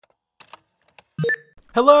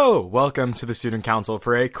Hello! Welcome to the Student Council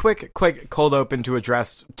for a quick cold open to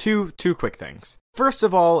address two quick things. First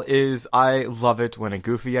of all is I love it when a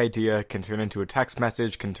goofy idea can turn into a text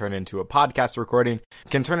message, can turn into a podcast recording,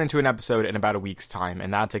 can turn into an episode in about a week's time,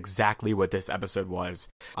 and that's exactly what this episode was.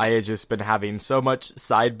 I had just been having so much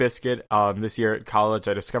side biscuit this year at college.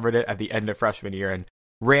 I discovered it at the end of freshman year and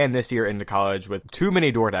ran this year into college with too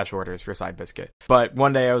many DoorDash orders for side biscuit. But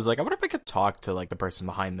one day I was like, I wonder if I could talk to the person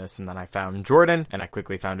behind this. And then I found Jordan and I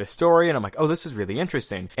quickly found his story and I'm like, oh, this is really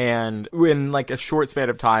interesting. And in a short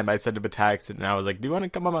span of time, I sent him a text and I was like, do you want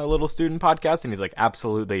to come on my little student podcast? And he's like,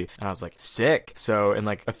 absolutely. And I was like, sick. So in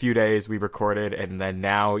a few days we recorded and then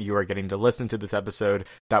now you are getting to listen to this episode.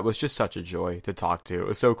 That was just such a joy to talk to. It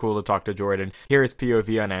was so cool to talk to Jordan, hear his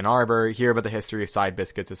POV on Ann Arbor, hear about the history of side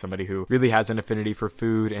biscuits as somebody who really has an affinity for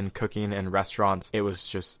food and cooking and restaurants. It was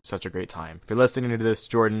just such a great time. If you're listening to this,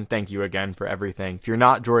 Jordan, thank you again for everything. If you're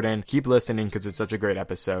not Jordan, keep listening because it's such a great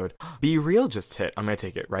episode. Be Real just hit. I'm going to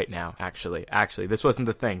take it right now, actually. This wasn't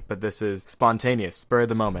the thing, but this is spontaneous, spur of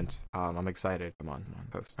the moment. I'm excited. Come on,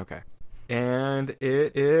 post. Okay. And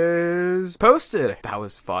it is posted. That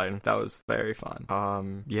was fun. That was very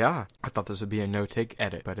fun. Yeah, I thought this would be a no-take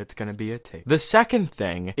edit, but it's gonna be a take. The second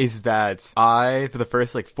thing is that for the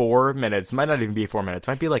first 4 minutes, might not even be 4 minutes,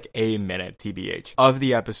 might be a minute, TBH, of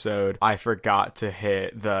the episode, I forgot to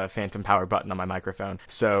hit the phantom power button on my microphone.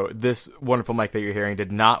 So this wonderful mic that you're hearing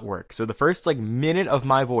did not work. So the first minute of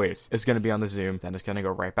my voice is gonna be on the Zoom, then it's gonna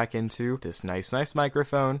go right back into this nice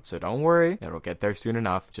microphone. So don't worry, it'll get there soon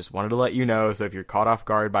enough. Just wanted to let you know, so if you're caught off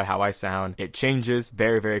guard by how I sound, it changes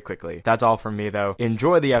very quickly. That's all from me though.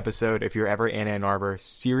 Enjoy the episode. If you're ever in Ann Arbor,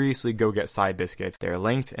 seriously go get Side Biscuit. They're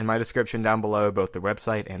linked in my description down below, both the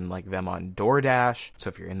website and them on DoorDash. So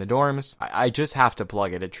if you're in the dorms, I just have to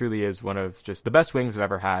plug it. It truly is one of just the best wings I've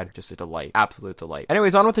ever had. Just a delight. Absolute delight.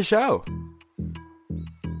 Anyways, on with the show.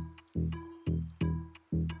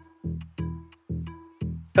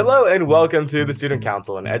 Hello and welcome to the Student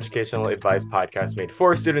Council, an educational advice podcast made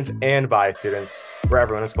for students and by students, where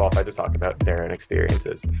everyone is qualified to talk about their own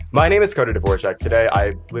experiences. My name is Coda Dvorak. Today,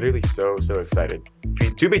 I'm literally so excited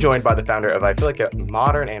to be joined by the founder of, I feel like, a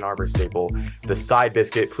modern Ann Arbor staple, the Side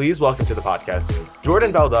Biscuit. Please welcome to the podcast,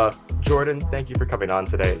 Jordan Balduf. Jordan, thank you for coming on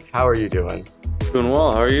today. How are you doing? Doing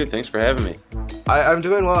well. How are you? Thanks for having me. I'm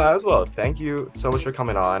doing well as well. Thank you so much for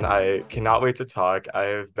coming on. I cannot wait to talk. I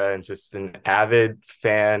have been just an avid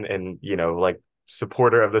fan and,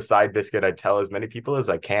 supporter of the Side Biscuit. I tell as many people as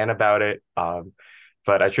I can about it.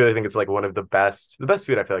 But I truly think it's one of the best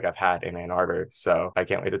food I feel like I've had in Ann Arbor. So I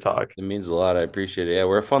can't wait to talk. It means a lot. I appreciate it. Yeah,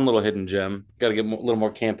 we're a fun little hidden gem. Got to get a little more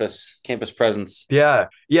campus presence. Yeah,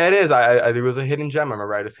 it is. I there was a hidden gem. I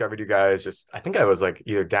remember I discovered you guys I think I was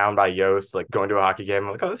either down by Yoast, going to a hockey game.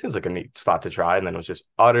 I'm like, oh, this seems like a neat spot to try. And then was just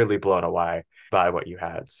utterly blown away by what you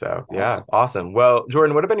had. So yeah, awesome. Well,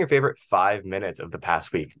 Jordan, what have been your favorite 5 minutes of the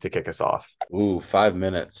past week to kick us off? Ooh, 5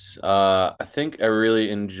 minutes. I think I really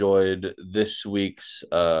enjoyed this week's.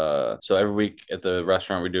 So every week at the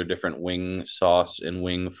restaurant we do a different wing sauce and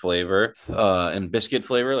wing flavor, and biscuit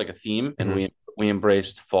flavor, like a theme, and we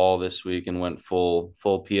embraced fall this week and went full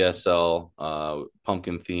PSL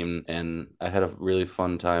pumpkin theme, and I had a really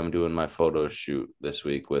fun time doing my photo shoot this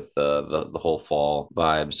week with the whole fall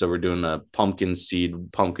vibe. So we're doing a pumpkin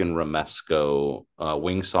seed, pumpkin romesco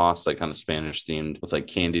wing sauce, kind of Spanish themed, with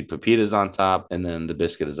candied pepitas on top, and then the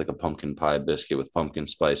biscuit is a pumpkin pie biscuit with pumpkin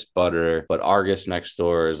spice butter. But Argus next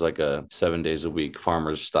door is a 7 days a week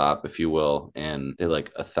farmer's stop, if you will, and they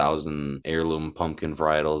 1,000 heirloom pumpkin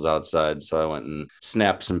varietals outside. So I went and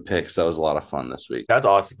snapped some pics. That was a lot of fun this week. That's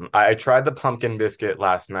awesome. I tried the pumpkin biscuit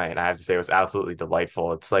last night and I have to say it was absolutely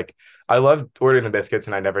delightful. It's I love ordering the biscuits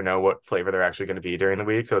and I never know what flavor they're actually going to be during the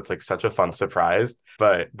week. So it's such a fun surprise,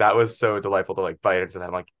 but that was so delightful to bite into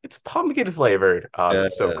that. I'm it's pumpkin flavored.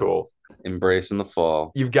 So cool. Embracing the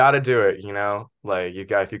fall. You've got to do it,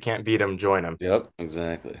 if you can't beat them, join them. Yep,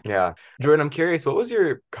 exactly. Yeah. Jordan, I'm curious, what was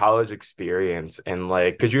your college experience? And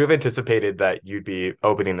could you have anticipated that you'd be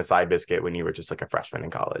opening the Side Biscuit when you were just a freshman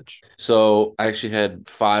in college? So I actually had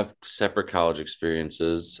 5 separate college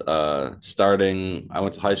experiences. Starting, I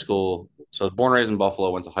went to high school. So I was born and raised in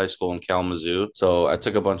Buffalo, went to high school in Kalamazoo. So I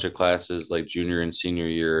took a bunch of classes junior and senior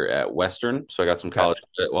year at Western. So I got some college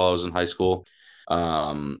credit while I was in high school.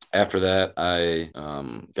 After that, I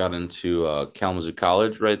got into Kalamazoo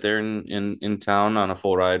College right there in town on a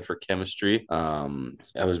full ride for chemistry.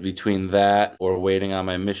 I was between that or waiting on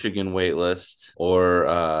my Michigan wait list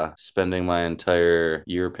or spending my entire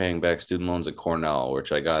year paying back student loans at Cornell,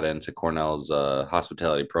 which I got into Cornell's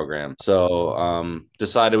hospitality program. So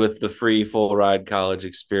decided with the free full ride college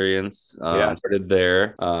experience, Yeah. started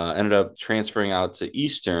there, ended up transferring out to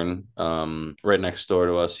Eastern, right next door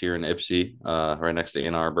to us here in Ypsi, right next to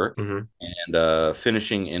Ann Arbor, Hmm. and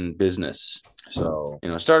finishing in business. So,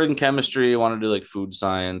 started in chemistry, wanted to do like food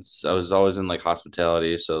science. I was always in like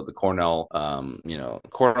hospitality. So the Cornell,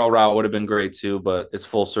 Cornell route would have been great too, but it's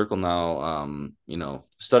full circle now.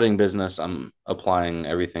 Studying business, I'm applying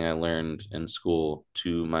everything I learned in school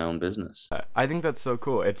to my own business. I think that's so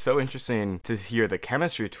cool. It's so interesting to hear the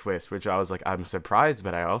chemistry twist, which I was like, I'm surprised,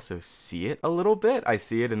 but I also see it a little bit. I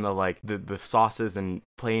see it in the like the sauces and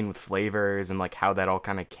playing with flavors and like how that all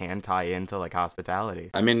kind of can tie into like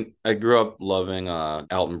hospitality. I mean, I grew up loving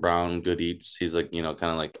Alton Brown, Good Eats. He's like, kind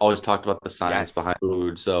of like always talked about the science Yes. behind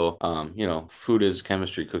food. So, food is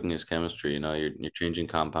chemistry, cooking is chemistry. You're changing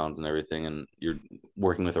compounds and everything, and you're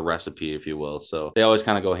working with a recipe, if you will. So they always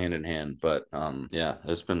kind of go hand in hand. But yeah,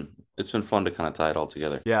 it's been fun to kind of tie it all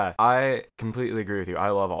together. Yeah, I completely agree with you. I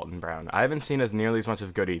love Alton Brown. I haven't seen as nearly as much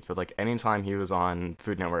of Good Eats, but like anytime he was on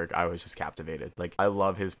Food Network, I was just captivated. Like I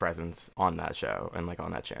love his presence on that show and like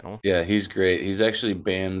on that channel. Yeah, he's great. He's actually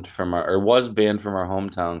banned from or was banned from our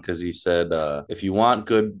hometown because he said, if you want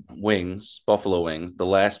good wings, buffalo wings, the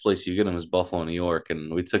last place you get them is Buffalo, New York.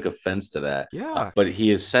 And we took offense to that. Yeah. But he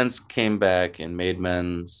has since came back and made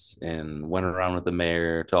amends and went around with the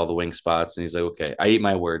mayor to all the wing spots. And he's like, okay, I eat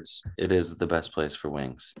my words. It is the best place for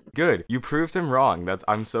wings. Good. You proved him wrong.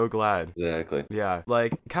 I'm so glad. Exactly. Yeah.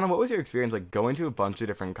 Like kind of what was your experience like going to a bunch of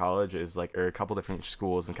different colleges, like or a couple different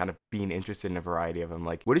schools and kind of being interested in a variety of them?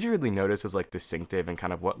 Like what did you really notice was like distinctive and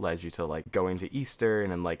kind of what led you to like going to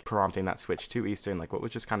Eastern and like prompting that switch to Eastern? Like what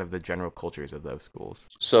was just kind of the general cultures of those schools?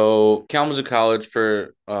 So Kalamazoo College,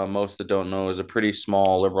 for most that don't know, is a pretty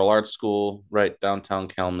small liberal arts school right downtown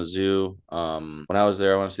Kalamazoo. When I was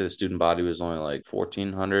there, I want to say the student body was only like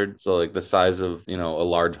 1,400, so like the size of a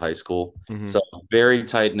large high school. Mm-hmm. So very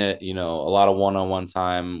tight knit. A lot of one-on-one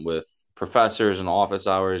time with professors and office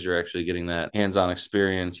hours. You're actually getting that hands-on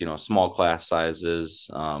experience, small class sizes,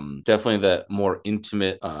 definitely that more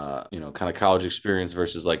intimate kind of college experience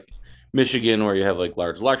versus like Michigan, where you have like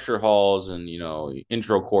large lecture halls and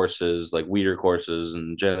intro courses like weeder courses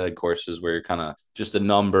and gen ed courses where you're kind of just a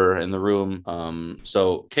number in the room.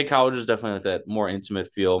 So K College is definitely like that more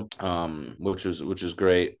intimate feel, which is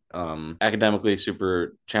great. Academically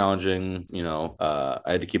super challenging. I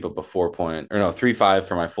had to keep up a 3.5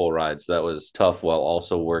 for my full ride, so that was tough while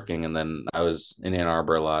also working. And then I was in Ann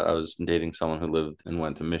Arbor a lot. I was dating someone who lived and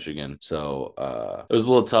went to Michigan, so it was a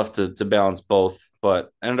little tough to balance both.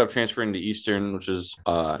 But I ended up transferring to Eastern, which is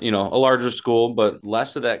a larger school, but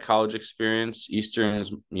less of that college experience. Eastern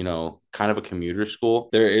is kind of a commuter school.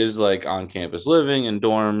 There is like on campus living and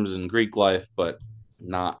dorms and Greek life, but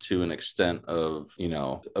not to an extent of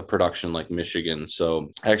a production like Michigan.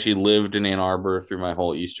 So I actually lived in Ann Arbor through my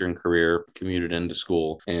whole Eastern career, commuted into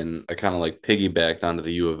school, and I kind of like piggybacked onto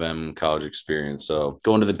the U of M college experience. So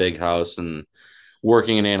going to the big house and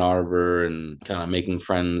working in Ann Arbor and kind of making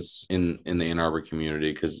friends in the Ann Arbor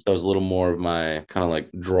community, because that was a little more of my kind of like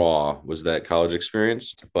draw, was that college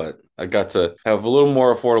experience. But I got to have a little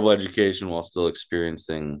more affordable education while still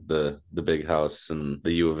experiencing the big house and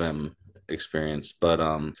the U of M experience. But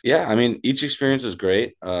yeah, I mean, each experience is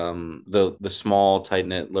great. The small tight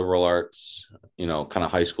knit liberal arts kind of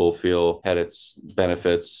high school feel had its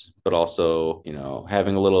benefits, but also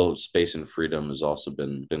having a little space and freedom has also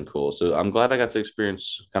been cool. So I'm glad I got to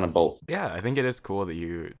experience kind of both. Yeah, I think it is cool that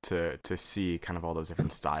you to see kind of all those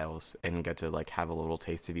different styles and get to like have a little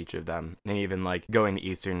taste of each of them. And even like going to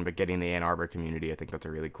Eastern but getting the Ann Arbor community, I think that's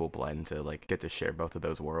a really cool blend to like get to share both of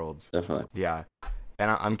those worlds. Definitely. Yeah. And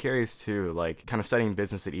I'm curious too, like kind of studying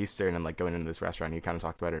business at Eastern and like going into this restaurant, you kind of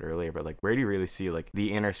talked about it earlier, but like where do you really see like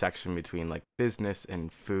the intersection between like business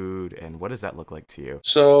and food, and what does that look like to you?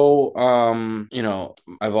 So,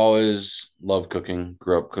 I've always loved cooking,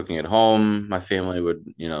 grew up cooking at home. My family would,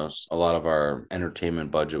 a lot of our entertainment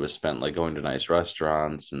budget was spent like going to nice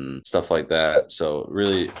restaurants and stuff like that. So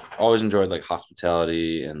really always enjoyed like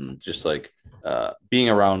hospitality and just like being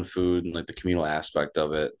around food and like the communal aspect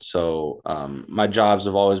of it. So my jobs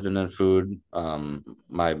have always been in food.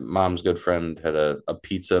 My mom's good friend had a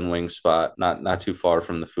pizza and wing spot not too far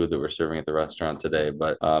from the food that we're serving at the restaurant today,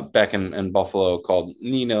 but back in Buffalo called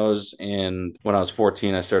Nino's. And when I was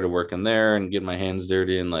 14, I started working there and getting my hands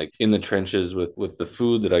dirty and like in the trenches with the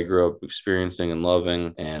food that I grew up experiencing and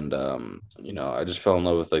loving. And I just fell in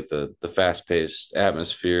love with like the fast paced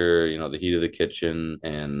atmosphere, the heat of the kitchen.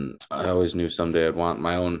 And I always knew someday I'd want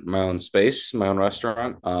my own space, my own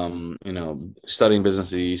restaurant. Studying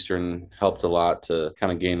business at Eastern helped a lot to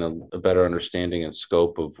kind of gain a better understanding and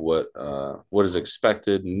scope of what is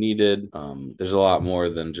expected and needed. There's a lot more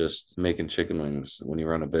than just making chicken wings when you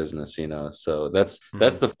run a business, so that's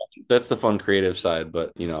the fun creative side.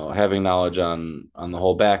 But having knowledge on the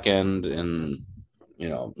whole back end and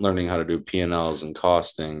learning how to do P&Ls and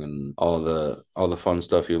costing and all the fun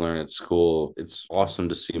stuff you learn at school. It's awesome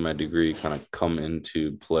to see my degree kind of come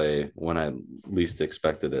into play when I least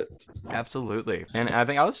expected it. Absolutely. And I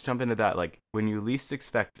think I'll just jump into that. Like, when you least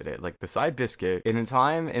expected it, like the side biscuit, in a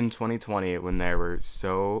time in 2020 when there were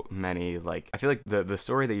so many, like, I feel like the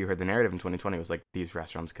story that you heard, the narrative in 2020 was like these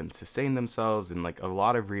restaurants couldn't sustain themselves, and like a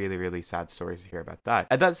lot of really, really sad stories to hear about that.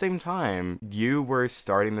 At that same time, you were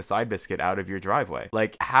starting the side biscuit out of your driveway.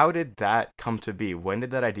 Like, how did that come to be? When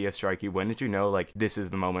did that idea strike you? When did you know, like, this is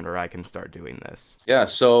the moment where I can start doing this? Yeah,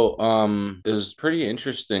 so it was pretty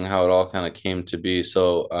interesting how it all kind of came to be.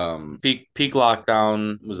 So peak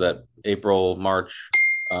lockdown was that April, March,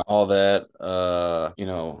 all that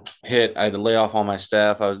hit. I had to lay off all my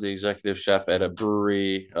staff. I was the executive chef at a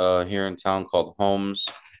brewery here in town called Holmes.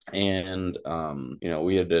 And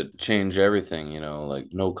we had to change everything, like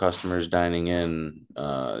no customers dining in,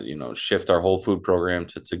 shift our whole food program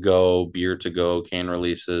to go, beer to go, can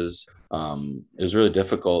releases. It was really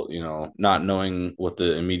difficult, not knowing what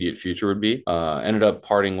the immediate future would be. Ended up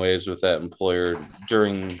parting ways with that employer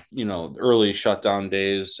during, early shutdown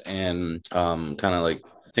days, and kind of like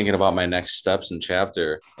thinking about my next steps and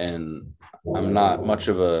chapter. And I'm not much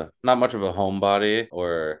of a homebody,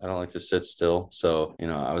 or I don't like to sit still. So,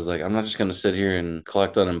 I was like, I'm not just going to sit here and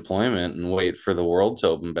collect unemployment and wait for the world to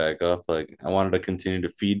open back up. Like, I wanted to continue to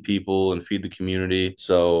feed people and feed the community.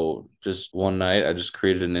 So just one night, I just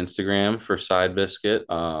created an Instagram for Side Biscuit.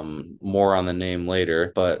 More on the name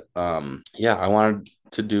later, but yeah,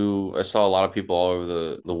 I saw a lot of people all over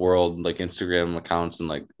the world, like Instagram accounts and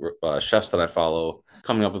like chefs that I follow,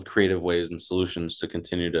 coming up with creative ways and solutions to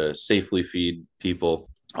continue to safely feed people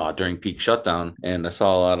during peak shutdown. And I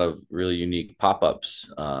saw a lot of really unique pop-ups.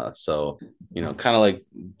 So, kind of like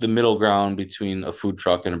the middle ground between a food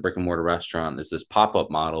truck and a brick and mortar restaurant is this pop-up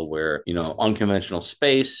model where, unconventional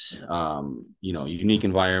space, unique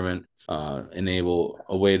environment, enable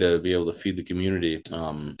a way to be able to feed the community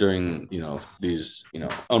during these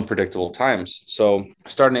unpredictable times. So I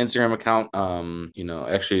started an Instagram account.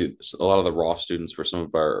 Actually a lot of the raw students were some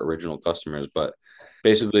of our original customers, but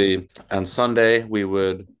basically on Sunday we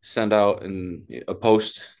would send out a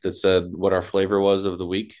post that said what our flavor was of the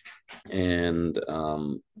week, and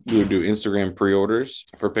we would do Instagram pre-orders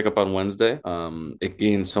for pickup on Wednesday. It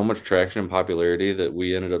gained so much traction and popularity that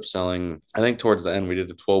we ended up selling, I think towards the end, we did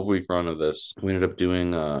a 12-week run of this. We ended up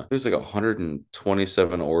doing, it was like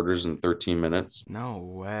 127 orders in 13 minutes. No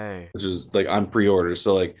way. Which is like on pre-order.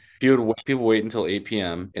 So like people wait until 8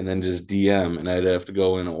 p.m. and then just DM, and I'd have to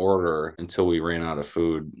go in order until we ran out of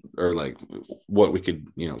food or like what we could,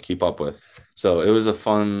 keep up with. So it was a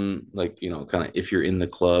fun, like, kind of if you're in the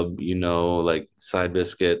club, like Side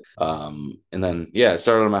Biscuit. And then, yeah, it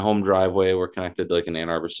started on my home driveway. We're connected to like an Ann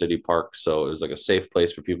Arbor City Park. So it was like a safe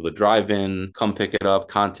place for people to drive in, come pick it up,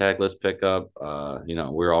 contactless pickup.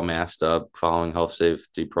 We're all masked up, following health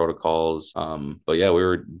safety protocols. But yeah, we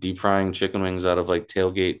were deep frying chicken wings out of like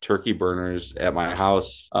tailgate turkey burners at my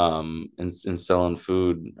house, and selling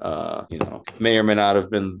food. May or may not have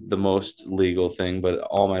been the most legal thing, but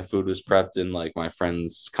all my food was prepped in like my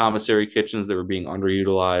friends' commissary kitchens that were being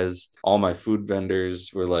underutilized. All my food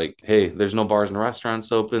vendors were like, hey, there's no bars and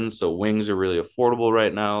restaurants open, so wings are really affordable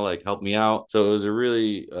right now, like help me out. So it was a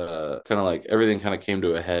really kind of like everything kind of came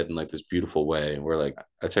to a head in like this beautiful way where like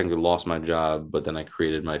I technically lost my job, but then I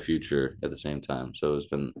created my future at the same time. So it's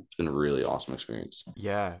been a really awesome experience.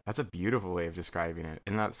 Yeah, that's a beautiful way of describing it.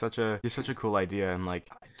 And that's such a cool idea. And like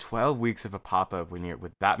 12 weeks of a pop-up when you're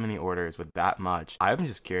with that many orders, with that much. I'm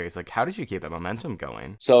just curious, like, how did you keep that momentum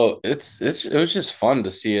going? So it was just fun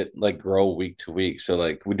to see it like grow week to week. So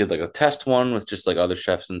like we did like a test one with just like other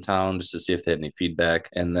chefs in town just to see if they had any feedback.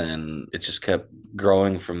 And then it just kept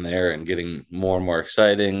growing from there and getting more and more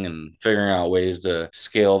exciting and figuring out ways to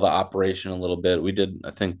scale the operation a little bit. We did,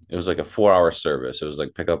 I think it was like a 4 hour service. It was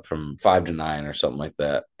like pick up from 5 to 9 or something like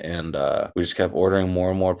that. And we just kept ordering more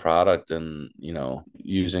and more product and,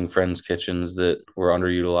 using friends' kitchens that were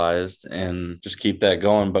underutilized and just keep that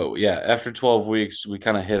going. But yeah, after 12 weeks, we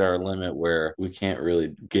kind of hit our limit where we can't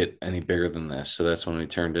really get any bigger than this. So that's when we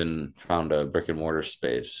found a brick and mortar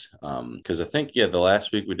space. Because I think, yeah, the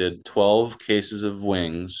last week we did 12 cases of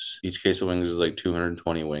wings. Each case of wings is like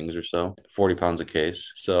 220 wings or so, 40 pounds a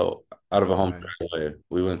case. So out of a home takeaway,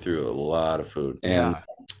 we went through a lot of food. Yeah.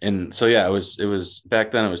 And so yeah, it was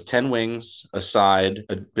back then it was 10 wings, a side,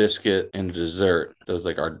 a biscuit, and a dessert. That was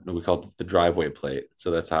like we called it the driveway plate. So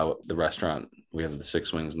that's how the restaurant, we have the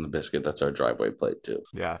 6 wings and the biscuit. That's our driveway plate too.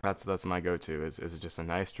 Yeah, that's my go-to is just a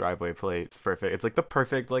nice driveway plate. It's perfect. It's like the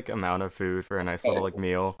perfect like amount of food for a nice little like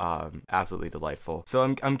meal. Absolutely delightful.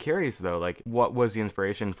 So I'm curious though, like what was the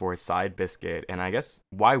inspiration for side biscuit, and I guess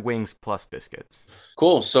why wings plus biscuits?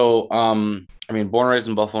 Cool. So I mean, born and raised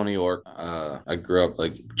in Buffalo, New York. I grew up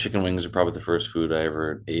like chicken wings are probably the first food I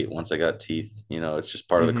ever ate once I got teeth. It's just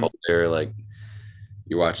part of the Mm-hmm. culture. Like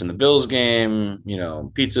you're watching the Bills game,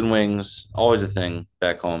 pizza and wings, always a thing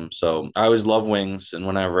back home. So I always love wings. And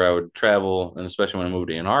whenever I would travel, and especially when I moved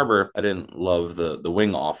to Ann Arbor, I didn't love the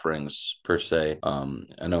wing offerings per se.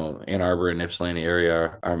 I know Ann Arbor and Ypsilanti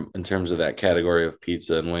area are, in terms of that category of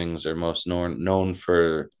pizza and wings, are most known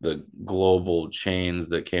for the global chains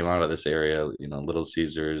that came out of this area. Little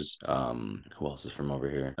Caesars. Who else is from over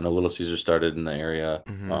here? I know Little Caesars started in the area.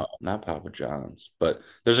 Mm-hmm. Not Papa John's, but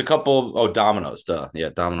there's a couple. Oh, Domino's, duh. Yeah,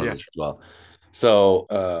 Domino's Yeah. as well. So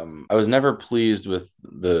I was never pleased with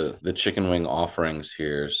the chicken wing offerings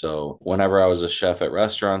here. So whenever I was a chef at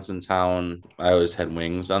restaurants in town, I always had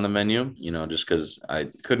wings on the menu, just because I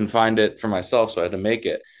couldn't find it for myself, so I had to make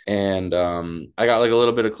it. And I got like a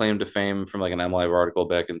little bit of claim to fame from like an M Live article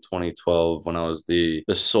back in 2012 when I was the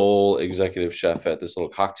sole executive chef at this little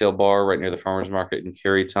cocktail bar right near the farmers market in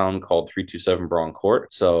Carytown called 327 Braun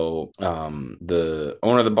Court. So the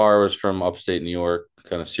owner of the bar was from upstate New York,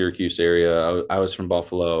 kind of Syracuse area. I was from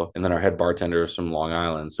Buffalo, and then our head bartender was from Long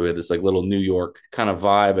Island. So we had this like little New York kind of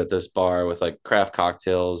vibe at this bar with like craft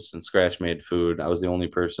cocktails and scratch made food. I was the only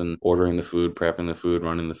person ordering the food, prepping the food,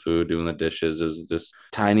 running the food, doing the dishes. It was this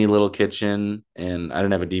tiny little kitchen, and I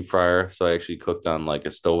didn't have a deep fryer, so I actually cooked on like a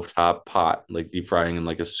stovetop pot, like deep frying in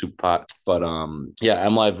like a soup pot. But yeah,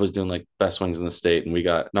 M Live was doing like best wings in the state, and we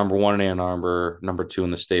got #1 in Ann Arbor, #2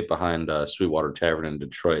 in the state behind Sweetwater Tavern in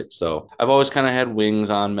Detroit. So I've always kind of had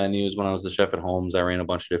wings on menus. When I was the chef at Holmes, I ran a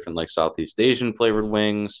bunch of different like Southeast Asian flavored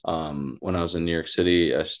wings. When I was in New York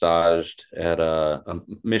City, I staged at a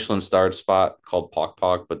Michelin starred spot called Pok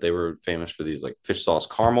Pok, but they were famous for these like fish sauce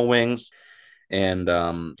caramel wings. And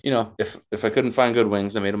if I couldn't find good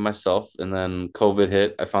wings, I made them myself. And then COVID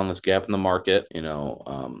hit, I found this gap in the market.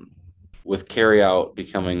 With carry out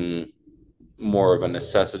becoming more of a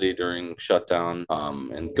necessity during shutdown,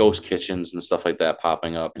 and ghost kitchens and stuff like that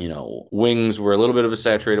popping up. Wings were a little bit of a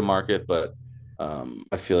saturated market, but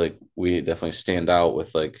I feel like we definitely stand out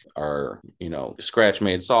with like our, scratch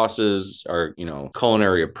made sauces, our,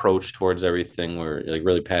 culinary approach towards everything. We're like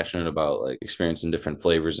really passionate about like experiencing different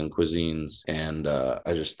flavors and cuisines. And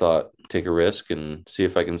I just thought, take a risk and see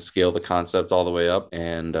if I can scale the concept all the way up.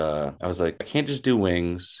 And I was like, I can't just do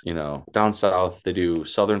wings. Down south, they do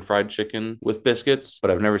Southern fried chicken with biscuits, but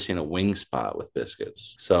I've never seen a wing spot with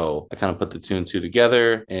biscuits. So I kind of put the two and two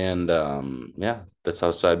together. And yeah, that's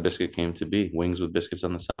how Side Biscuit came to be. Wings with biscuits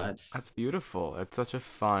on the side. That's beautiful. It's such a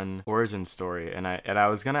fun origin story. And I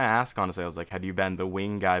was gonna ask, honestly, I was like, had you been the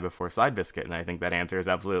wing guy before Side Biscuit? And I think that answer is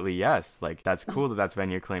absolutely yes. Like that's cool that's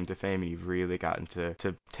been your claim to fame, and you've really gotten to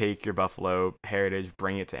take your Buffalo heritage,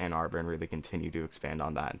 bring it to Ann Arbor, and really continue to expand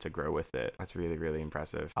on that and to grow with it. That's really, really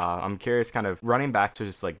impressive. I'm curious, kind of running back to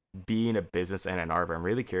just like being a business in Ann Arbor. I'm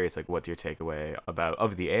really curious, like, what's your takeaway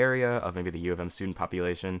of the area, of maybe the U of M student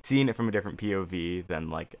population, seeing it from a different POV than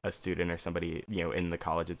like a student or somebody in the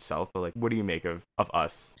college itself, but like what do you make of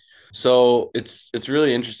us? So it's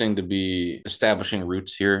really interesting to be establishing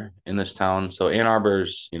roots here in this town. So Ann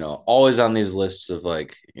Arbor's, always on these lists of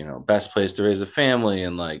like, best place to raise a family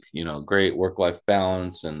and like, great work-life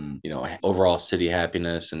balance and, overall city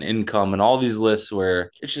happiness and income and all these lists where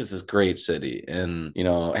it's just this great city. And,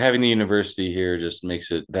 having the university here just makes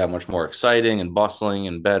it that much more exciting and bustling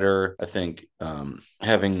and better. I think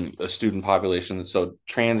having a student population that's so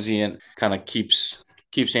transient kind of keeps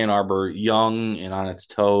keeps Ann Arbor young and on its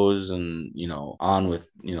toes, and on with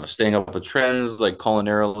staying up with trends like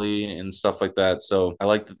culinarily and stuff like that. So I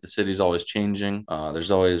like that the city's always changing.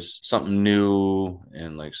 There's always something new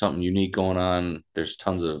and like something unique going on. There's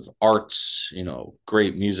tons of arts,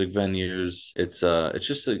 great music venues. It's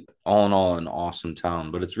just like all in all an awesome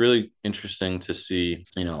town. But it's really interesting to see,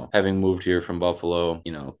 having moved here from Buffalo,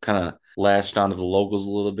 kind of latched onto the locals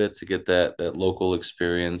a little bit to get that local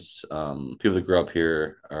experience. People that grew up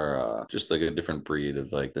here are just like a different breed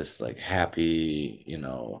of like this like happy,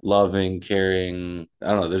 loving, caring. I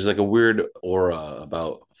don't know. There's like a weird aura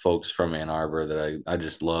about folks from Ann Arbor that I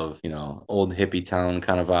just love. Old hippie town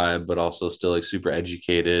kind of vibe, but also still like super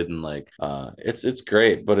educated and like it's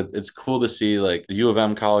great. But it's cool to see like the U of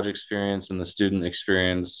M college experience and the student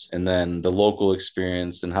experience, and then the local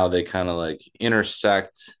experience and how they kind of like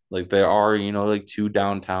intersect. Like they are, like two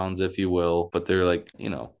downtowns, if you will, but they're like,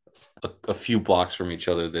 a few blocks from each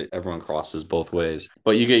other that everyone crosses both ways.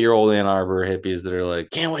 But you get your old Ann Arbor hippies that are like,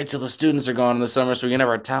 can't wait till the students are gone in the summer so we can have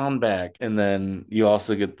our town back. And then you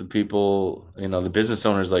also get the people, the business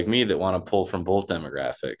owners like me that want to pull from both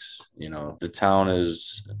demographics. The town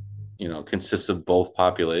is consists of both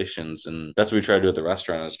populations, and that's what we try to do at the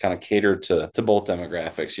restaurant is kind of cater to both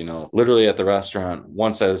demographics. Literally at the restaurant,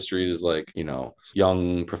 one side of the street is like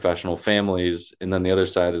young professional families, and then the other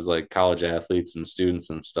side is like college athletes and students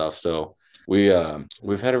and stuff. So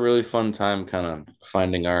we've had a really fun time kind of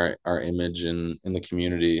finding our image in the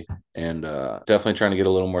community, and definitely trying to get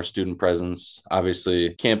a little more student presence.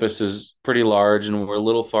 Obviously campus is pretty large and we're a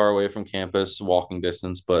little far away from campus walking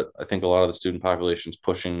distance, but I think a lot of the student population is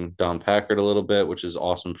pushing down Packard a little bit, which is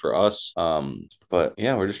awesome for us. But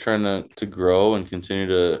yeah, we're just trying to grow and continue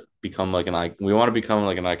to become like we want to become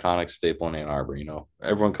like an iconic staple in Ann Arbor.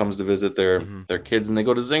 Everyone comes to visit their kids and they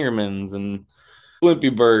go to Zingerman's and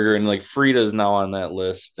Blimpie Burger, and like Frida's now on that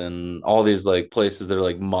list, and all these like places that are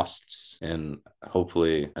like musts. And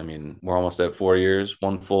hopefully, I mean, we're almost at 4 years,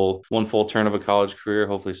 one full turn of a college career.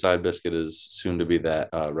 Hopefully Side Biscuit is soon to be that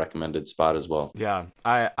recommended spot as well. Yeah,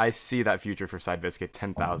 I see that future for Side Biscuit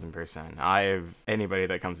 10,000%. I have anybody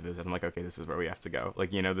that comes to visit, I'm like, okay, this is where we have to go.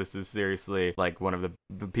 Like, this is seriously like one of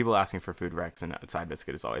the people asking for food recs, and Side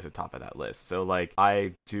Biscuit is always at the top of that list. So like,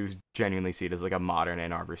 I do genuinely see it as like a modern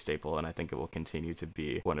Ann Arbor staple, and I think it will continue to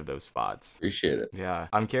be one of those spots. Appreciate it. Yeah.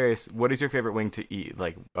 I'm curious, what is your favorite wing to eat?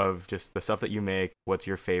 Like, of just the stuff that you make, what's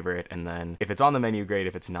your favorite? And then if it's on the menu, great.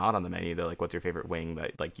 If it's not on the menu, though, like, what's your favorite wing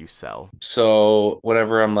that like you sell? So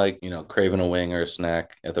whenever I'm like, craving a wing or a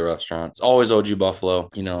snack at the restaurant, it's always OG Buffalo.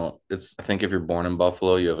 I think if you're born in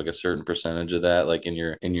Buffalo, you have like a certain percentage of that, like in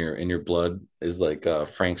your blood is like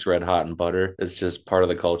Frank's Red Hot and butter. It's just part of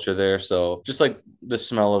the culture there. So just like the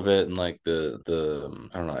smell of it and like the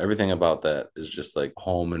I don't know, everything about that is just like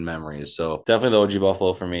home and memories. So definitely the OG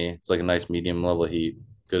Buffalo for me. It's like a nice medium level of heat,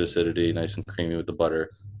 good acidity, nice and creamy with the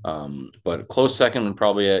butter. But close second would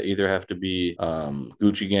probably either have to be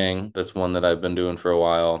Gucci Gang. That's one that I've been doing for a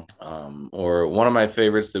while. Or one of my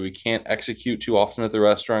favorites that we can't execute too often at the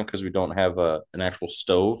restaurant because we don't have an actual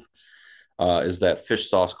stove. Is that fish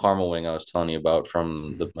sauce caramel wing I was telling you about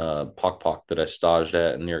from the Pok Pok that I staged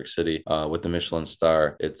at in New York City with the Michelin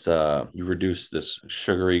star. It's you reduce this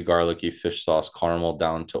sugary, garlicky fish sauce caramel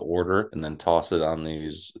down to order and then toss it on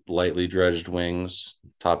these lightly dredged wings,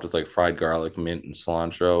 topped with like fried garlic, mint, and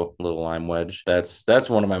cilantro, a little lime wedge. That's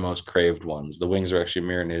one of my most craved ones. The wings are actually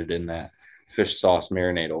marinated in that fish sauce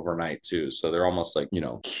marinade overnight too, so they're almost like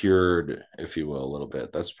cured, if you will, a little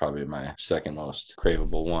bit. That's probably my second most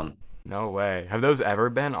craveable one. No way. Have those ever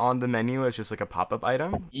been on the menu as just like a pop-up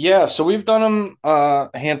item? Yeah, so we've done them a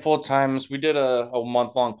handful of times. We did a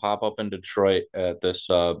month-long pop-up in Detroit at this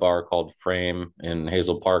bar called Frame in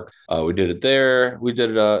Hazel Park. We did it there. We did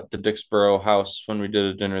it at the Dixboro House when we did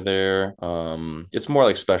a dinner there. It's more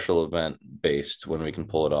like special event based when we can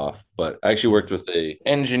pull it off. But I actually worked with a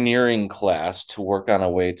engineering class to work on a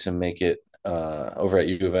way to make it over at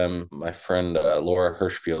U of M. My friend Laura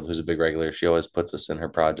Hirschfield, who's a big regular, she always puts us in her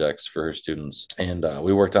projects for her students, and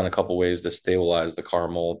we worked on a couple ways to stabilize the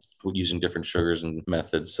caramel using different sugars and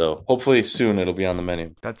methods. So hopefully soon it'll be on the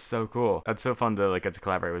menu. That's so cool. That's so fun to like get to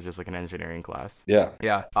collaborate with just like an engineering class. Yeah.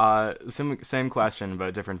 Same question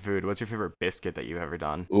but different food. What's your favorite biscuit that you've ever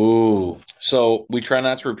done? Ooh, so we try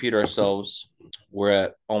not to repeat ourselves. We're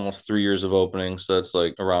at almost 3 years of opening, so that's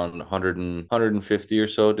like around 150 or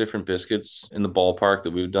so different biscuits in the ballpark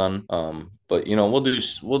that we've done. But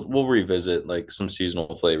we'll revisit like some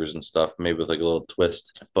seasonal flavors and stuff, maybe with like a little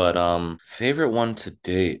twist. But favorite one to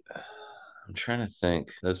date. I'm trying to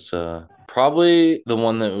think. That's probably the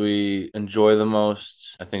one that we enjoy the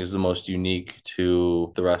most. I think is the most unique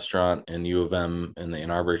to the restaurant and U of M and the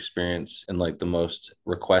Ann Arbor experience, and like the most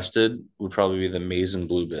requested would probably be the Maize and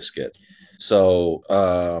Blue Biscuit. So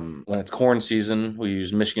when it's corn season, we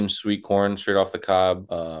use Michigan sweet corn straight off the cob,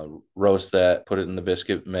 roast that, put it in the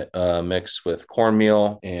biscuit mix with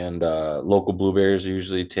cornmeal, and local blueberries are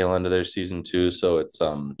usually tail end of their season too. So it's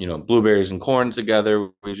blueberries and corn together.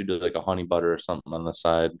 We usually do like a honey butter or something on the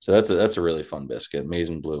side. So that's a really fun biscuit, maize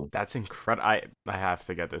and blue. That's incredible. I have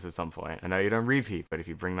to get this at some point. I know you don't repeat, but if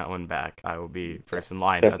you bring that one back, I will be first in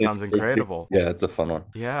line. That sounds incredible. Yeah, it's a fun one.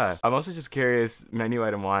 Yeah. I'm also just curious, menu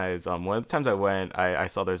item wise, one of the times I went, I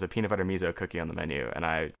saw there's a peanut butter miso cookie on the menu, and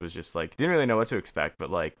I was just like, didn't really know what to expect, but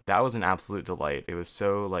like, that was an absolute delight. It was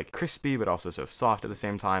so like crispy, but also so soft at the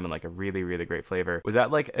same time, and like a really, really great flavor. Was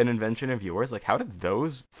that like an invention of yours? Like, how did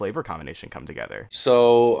those flavor combination come together?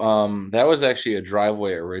 So that was actually a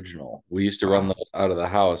driveway original. We used to run Oh, those out of the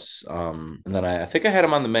house. And then I think I had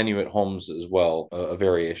them on the menu at Homes as well, a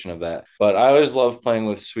variation of that. But I always love playing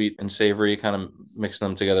with sweet and savory, kind of mixing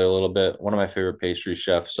them together a little bit. One of my favorite pastry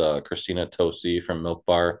chefs, Christina Tosi from Milk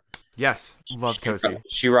Bar. yes. Love Toasty.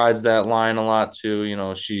 She rides that line a lot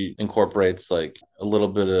too. She incorporates like a little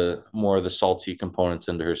bit of more of the salty components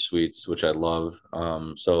into her sweets, which I love.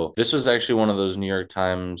 So this was actually one of those New York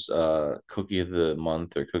Times cookie of the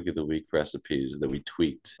month or cookie of the week recipes that we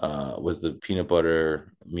tweaked. Was the peanut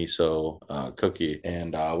butter miso cookie,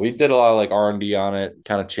 and we did a lot of like R&D on it,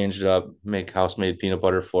 kind of changed it up, make house made peanut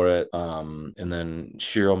butter for it, and then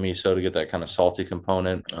shiro miso to get that kind of salty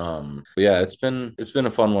component. But yeah, it's been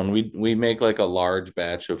a fun one. We make like a large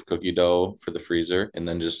batch of cookie dough for the freezer, and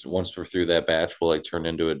then just once we're through that batch, we'll like turn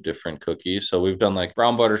into a different cookie. So we've done like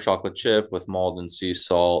brown butter chocolate chip with Malden sea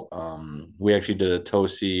salt. We actually did a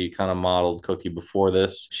Toasty kind of modeled cookie before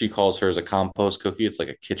this. She calls hers a compost cookie. It's like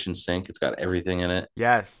a kitchen sink. It's got everything in it.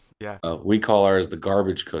 Yes. Yeah. We call ours the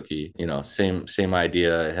garbage cookie. Same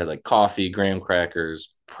idea. It had like coffee, graham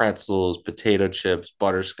crackers, pretzels, potato chips,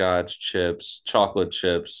 butterscotch chips, chocolate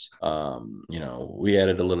chips. We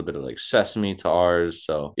added a little bit of like sesame to ours.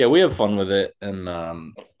 So yeah, we have fun with it, and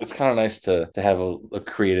it's kind of nice to have a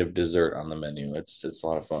creative dessert on the menu. It's a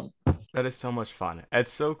lot of fun. That is so much fun.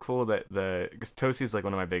 It's so cool that because Toasty is like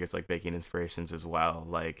one of my biggest like baking inspirations as well.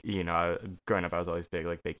 Like growing up, I was always big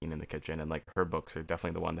like baking in the kitchen, and like her books are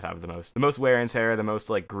definitely the one that have the most wear and tear, the most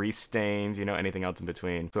like grease stains, anything else in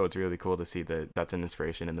between. So it's really cool to see that that's an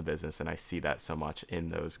inspiration in the business, and I see that so much in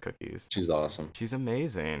those cookies. She's awesome. She's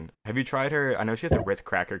amazing. Have you tried her? I know she has a Ritz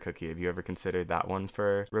cracker cookie. Have you ever considered that one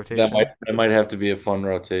for That rotation? might have to be a fun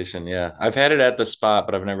rotation. Yeah, I've had it at the spot,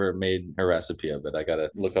 but I've never made a recipe of it. I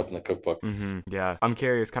gotta look up in the cookbook. Yeah. I'm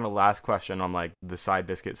curious, kind of last question on like the side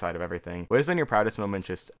biscuit side of everything. What has been your proudest moment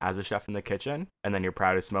just as a chef in the kitchen? And then your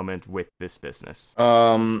proudest moment with this business?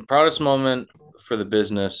 Proudest moment for the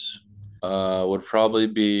business would probably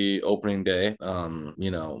be opening day.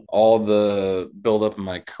 All the build up in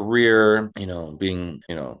my career, being,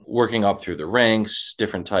 working up through the ranks,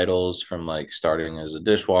 different titles from like starting as a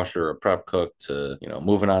dishwasher or a prep cook to,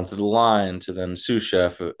 moving on to the line to then sous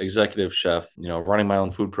chef, executive chef, running my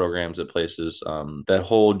own food programs at places. That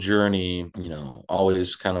whole journey,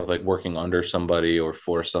 always kind of like working under somebody or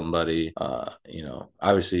for somebody,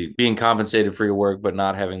 obviously being compensated for your work, but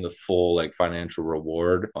not having the full like financial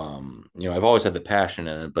reward. I've always had the passion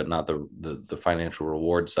in it, but not the financial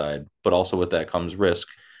reward side. But also with that comes risk.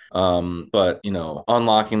 But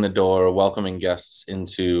unlocking the door, welcoming guests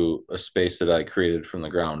into a space that I created from the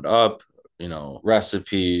ground up,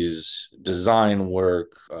 recipes, design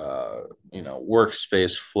work,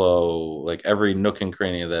 workspace flow, like every nook and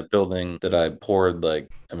cranny of that building that I poured, like,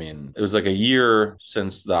 I mean, it was like a year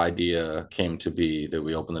since the idea came to be that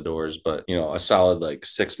we opened the doors, but a solid like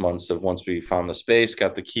 6 months of once we found the space,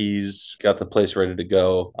 got the keys, got the place ready to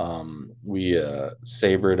go. We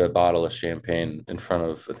sabered a bottle of champagne in front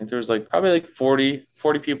of, I think there was like probably like 40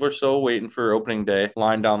 people or so waiting for opening day,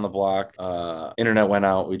 line down the block. Internet went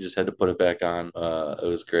out. We just had to put it back on. It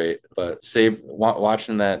was great. But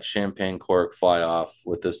watching that champagne cork fly off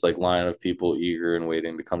with this like line of people eager and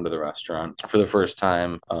waiting to come to the restaurant for the first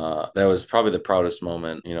time, that was probably the proudest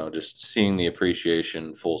moment, just seeing the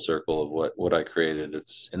appreciation full circle of what I created.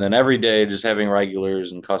 And then every day just having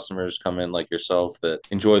regulars and customers come in like yourself that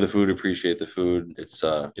enjoy the food, appreciate the food.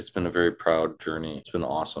 It's been a very proud journey. It's been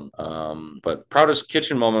awesome. But proudest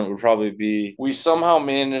kitchen moment would probably be we somehow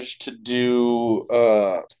managed to do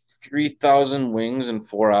 3,000 wings in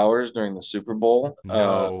 4 hours during the Super Bowl.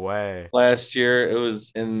 No way. Last year it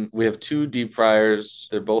was in we have two deep fryers.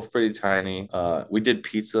 They're both pretty tiny. We did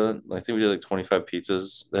pizza. I think we did like 25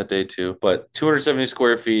 pizzas that day too. But 270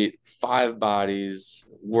 square feet, five bodies,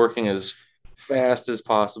 working as fast as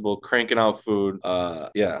possible, cranking out food.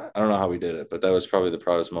 Yeah, I don't know how we did it, but that was probably the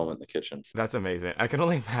proudest moment in the kitchen. That's amazing. I can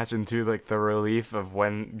only imagine too, like the relief of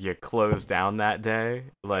when you close down that day.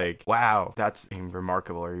 Like, wow, that's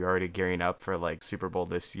remarkable. Are you already gearing up for like Super Bowl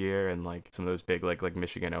this year and like some of those big like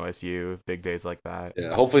Michigan OSU big days like that?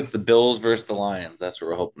 Yeah, hopefully it's the Bills versus the Lions. That's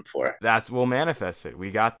what we're hoping for. We'll manifest it.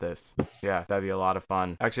 We got this. Yeah, that'd be a lot of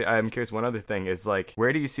fun. Actually, I'm curious. One other thing is like,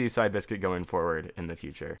 where do you see Side Biscuit going forward in the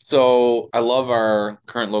future? So I love our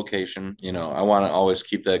current location. I want to always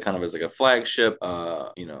keep that kind of as like a flagship.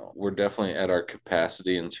 We're definitely at our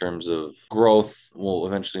capacity in terms of growth. We'll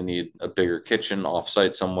eventually need a bigger kitchen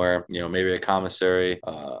offsite somewhere, maybe a commissary.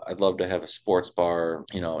 I'd love to have a sports bar,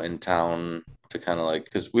 in town to kind of like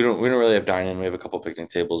because we don't really have dining. We have a couple picnic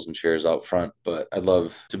tables and chairs out front, but I'd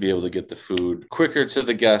love to be able to get the food quicker to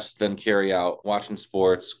the guests than carry out watching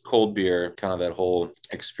sports, cold beer, kind of that whole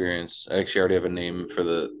experience. I actually already have a name for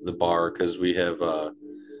the bar because we have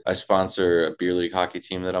I sponsor a beer league hockey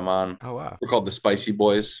team that I'm on. Oh, wow. We're called the Spicy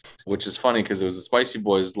Boys, which is funny because it was the Spicy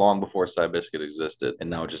Boys long before Side Biscuit existed, and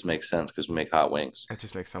now it just makes sense because we make hot wings. That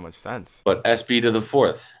just makes so much sense. But SB to the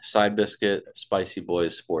fourth, Side Biscuit, Spicy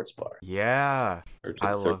Boys Sports Bar. Yeah,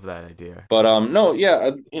 I third. love that idea. But no, yeah,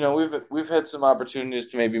 we've had some opportunities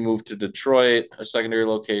to maybe move to Detroit, a secondary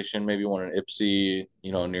location, maybe one in Ypsi,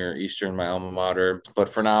 near Eastern, my alma mater. But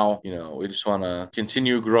for now, we just want to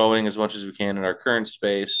continue growing as much as we can in our current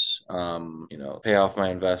space. Pay off my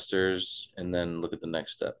investors and then look at the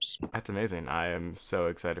next steps. That's amazing. I am so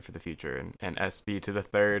excited for the future. And SB to the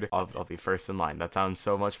third, I'll be first in line. That sounds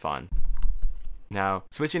so much fun. Now,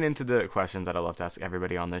 switching into the questions that I love to ask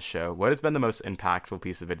everybody on this show, what has been the most impactful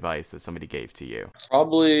piece of advice that somebody gave to you?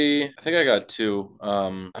 Probably, I think I got two.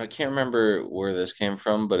 I can't remember where this came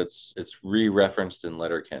from, but it's re-referenced in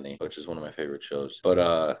Letterkenny, which is one of my favorite shows.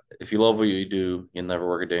 But if you love what you do, you'll never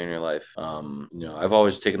work a day in your life. I've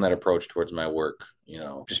always taken that approach towards my work.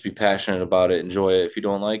 Just be passionate about it, enjoy it. If you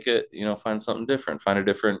don't like it, find something different, find a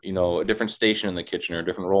different station in the kitchen or a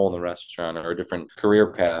different role in the restaurant or a different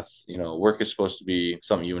career path. Work is supposed to be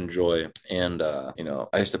something you enjoy. And,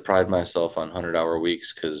 I used to pride myself on 100-hour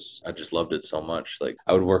weeks because I just loved it so much. Like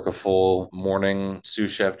I would work a full morning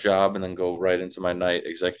sous chef job and then go right into my night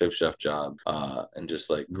executive chef job and just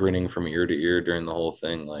like grinning from ear to ear during the whole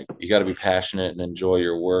thing. Like you got to be passionate and enjoy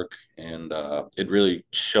your work. And it really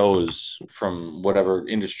shows from whatever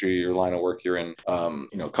industry or line of work you're in.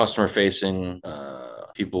 Customer facing,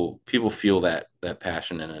 people feel that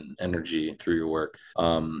passion and energy through your work.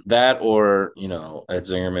 That or at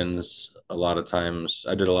Zingerman's, a lot of times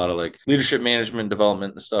I did a lot of like leadership management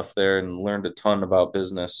development and stuff there and learned a ton about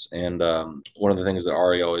business. And one of the things that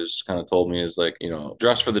Ari always kind of told me is like,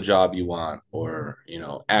 dress for the job you want or,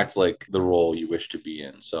 act like the role you wish to be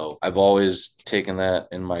in. So I've always taken that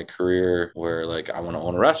in my career where like I want to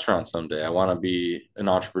own a restaurant someday. I want to be an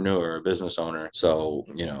entrepreneur, a business owner. So,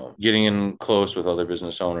 getting in close with other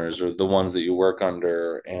business owners or the ones that you work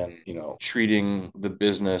under and, treating the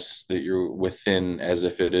business that you're within as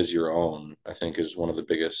if it is your own, I think is one of the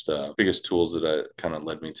biggest tools that kind of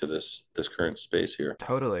led me to this current space here.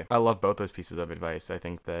 Totally. I love both those pieces of advice. I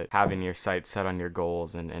think that having your sights set on your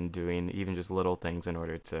goals and doing even just little things in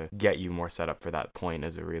order to get you more set up for that point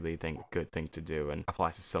is a really good thing to do and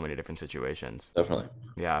applies to so many different situations. Definitely.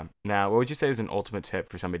 Yeah. Now, what would you say is an ultimate tip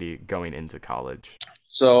for somebody going into college?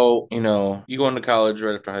 So, you go into college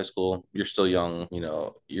right after high school, you're still young,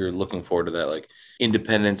 you're looking forward to that, like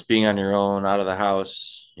independence, being on your own, out of the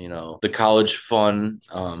house, the college fun.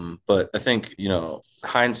 But I think,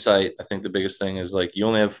 hindsight, I think the biggest thing is like you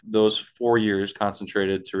only have those 4 years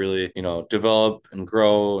concentrated to really, develop and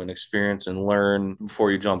grow and experience and learn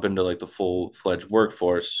before you jump into like the full-fledged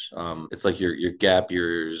workforce. It's like your gap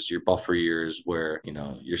years, your buffer years where,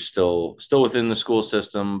 you're still within the school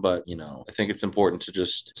system, but, I think it's important to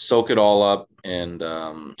just soak it all up and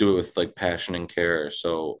do it with like passion and care.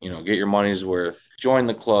 So, get your money's worth, join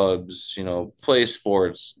the clubs, play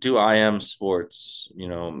sports, do IM sports,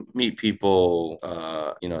 meet people,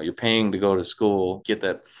 you're paying to go to school, get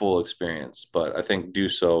that full experience. But I think do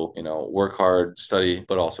so, work hard, study,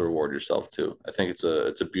 but also reward yourself too. I think it's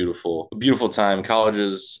a beautiful time.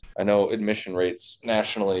 Colleges, I know admission rates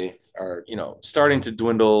nationally are starting to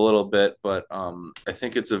dwindle a little bit, but I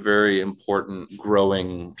think it's a very important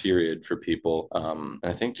growing period for people. And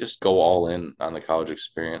I think just go all in on the college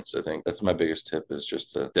experience. I think that's my biggest tip, is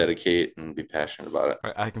just to dedicate and be passionate about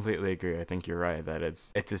it. I completely agree. I think you're right that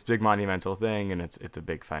it's this big monumental thing, and it's a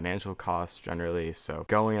big financial cost generally. So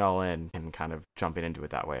going all in and kind of jumping into it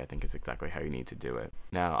that way, I think is exactly how you need to do it.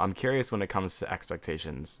 Now, I'm curious when it comes to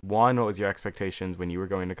expectations. One, what was your expectations when you were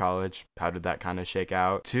going to college? How did that kind of shake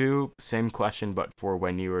out? Two, same question, but for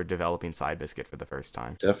when you were developing Side Biscuit for the first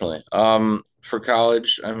time. Definitely. For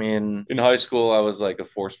college, I mean, in high school, I was like a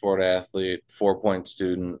four-sport athlete, 4-point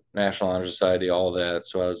student, National Honor Society, all that.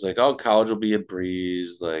 So I was like, oh, college will be a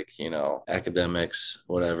breeze, like, academics,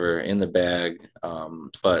 whatever, in the bag.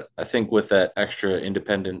 But I think with that extra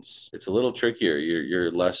independence, it's a little trickier.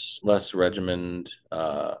 You're less regimented,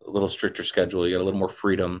 a little stricter schedule. You got a little more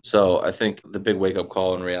freedom. So I think the big wake-up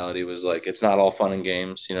call in reality was like, it's not all fun and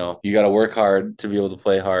games. You got to work hard to be able to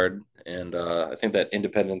play hard. And I think that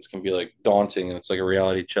independence can be like daunting, and it's like a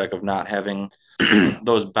reality check of not having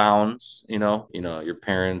those bounds, your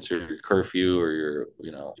parents or your curfew or your,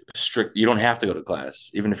 strict. You don't have to go to class,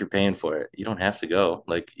 even if you're paying for it. You don't have to go.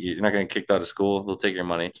 Like, you're not going to get kicked out of school. They'll take your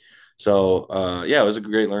money. So yeah, it was a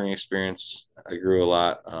great learning experience. I grew a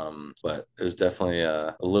lot, but it was definitely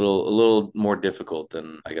a little more difficult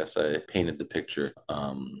than I guess I painted the picture.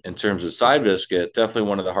 In terms of Side Biscuit, definitely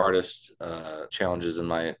one of the hardest challenges in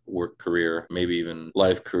my work career, maybe even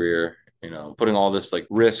life career. Putting all this like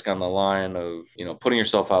risk on the line of, putting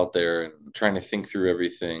yourself out there and trying to think through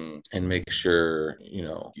everything and make sure,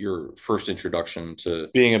 your first introduction to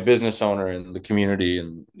being a business owner in the community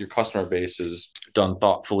and your customer base is done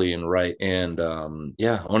thoughtfully and right. And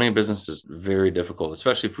yeah, owning a business is very difficult,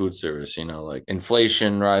 especially food service, like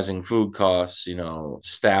inflation, rising food costs,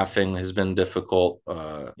 staffing has been difficult,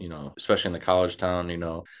 especially in the college town.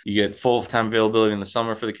 You get full-time availability in the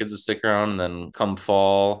summer for the kids to stick around, and then come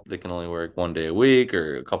fall, they can only work one day a week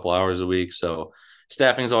or a couple hours a week. So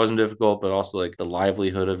staffing has always been difficult, but also like the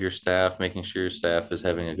livelihood of your staff, making sure your staff is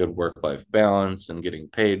having a good work-life balance and getting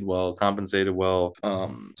paid well, compensated well,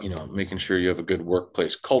 making sure you have a good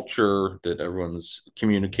workplace culture, that everyone's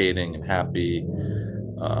communicating and happy,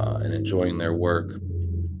 and enjoying their work,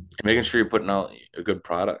 and making sure you're putting out a good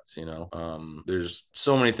product. There's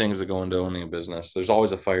so many things that go into owning a business. There's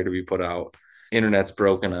always a fire to be put out. Internet's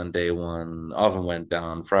broken on day one. Oven went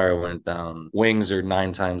down. Fryer went down. Wings are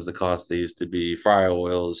 9 times the cost they used to be. Fryer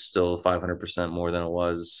oil is still 500% more than it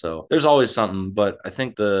was. So there's always something. But I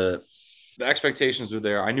think the expectations were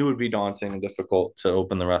there. I knew it would be daunting and difficult to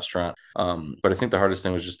open the restaurant. But I think the hardest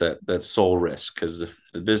thing was just that sole risk, because if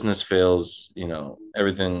the business fails,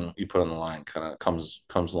 everything you put on the line kind of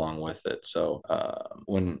comes along with it. So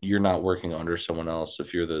when you're not working under someone else,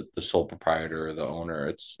 if you're the sole proprietor or the owner,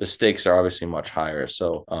 it's the stakes are obviously much higher.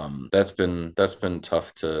 So that's been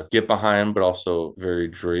tough to get behind, but also very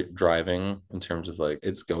driving in terms of like,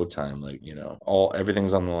 it's go time. Like,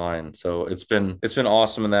 everything's on the line. So it's been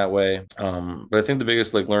awesome in that way. But I think the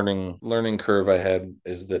biggest like learning curve I had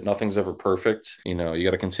is that nothing's ever perfect. You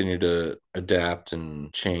got to continue to adapt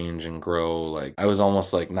and change and grow. Like, I was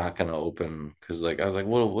almost like not gonna open because like I was like,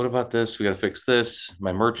 what about this? We got to fix this.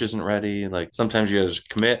 My merch isn't ready. Like, sometimes you just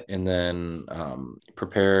commit and then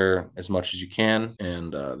prepare as much as you can.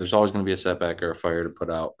 And there's always going to be a setback or a fire to put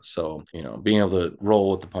out. So being able to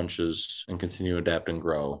roll with the punches and continue to adapt and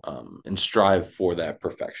grow, and strive for that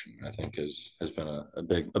perfection, I think has been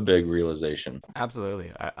a big realization.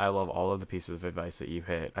 Absolutely. I love all of the pieces of advice that you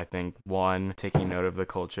hit. I think one, taking note of the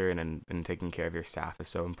culture and taking care of your staff is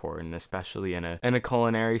so important, especially in a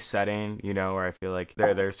culinary setting, where I feel like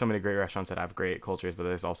there's so many great restaurants that have great cultures, but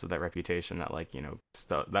there's also that reputation that like,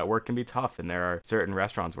 that work can be tough. And there are certain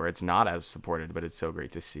restaurants where it's not as supported, but it's so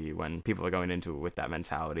great to see when people are going into it with that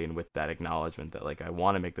mentality and with that acknowledgement that like, I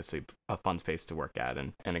want to make this a fun space to work at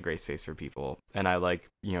and a great space for people. And I like,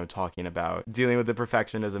 talking about dealing with the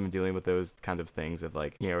perfectionism and dealing with those kinds of things of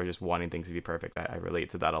like, or just wanting things to be perfect. I relate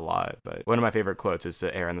to that a lot. But one of my favorite quotes is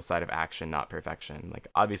to err on the side of action, not perfection. Like,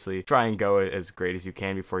 obviously try and go as great as you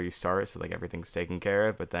can before you start, so like everything's taken care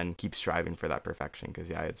of, but then keep striving for that perfection, because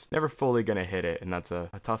yeah, it's never fully gonna hit it, and that's a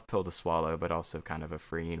tough pill to swallow, but also kind of a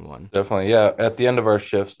freeing one. Definitely. Yeah. At the end of our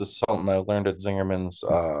shifts, this is something I learned at Zingerman's,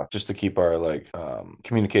 just to keep our like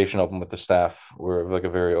communication open with the staff. We're like a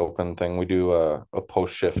very open thing. We do a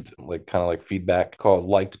post shift, like kind of like feedback called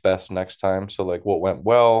liked best next time. So like, what went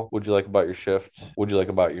well? What'd you like about your shift? What'd you like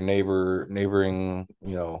about your neighboring,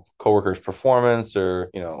 coworkers' performance, or,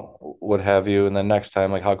 what have you? And then next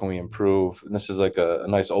time, like, how can we improve? And this is like a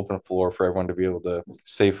nice open floor for everyone to be able to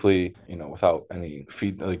safely, without any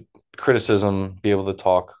criticism, be able to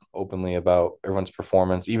talk openly about everyone's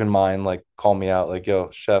performance, even mine, like call me out like, yo,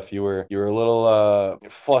 chef, you were a little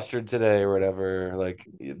flustered today or whatever. Like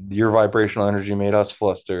your vibrational energy made us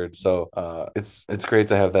flustered. So it's great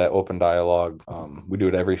to have that open dialogue. We do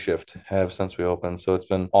it every shift, have since we opened. So it's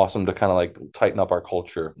been awesome to kind of like tighten up our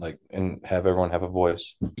culture, like, and have everyone have a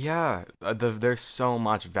voice. Yeah, there's so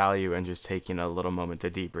much value in just taking a little moment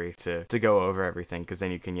to debrief, to go over everything, because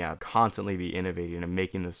then you can, yeah, constantly be innovating and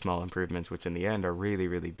making the small improvements, which in the end are really,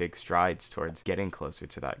 really big strides towards getting closer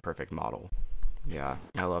to that perfect model. Yeah,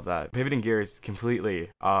 I love that. Pivoting gears completely,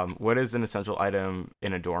 what is an essential item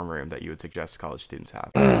in a dorm room that you would suggest college students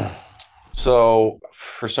have? So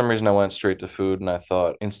for some reason, I went straight to food, and I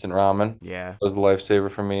thought instant ramen Yeah. was the lifesaver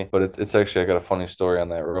for me. But it's actually, I got a funny story on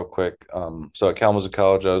that real quick. So at Kalamazoo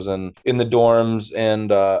College, I was in the dorms,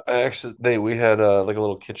 and I actually we had like a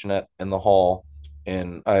little kitchenette in the hall.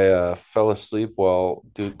 And I fell asleep while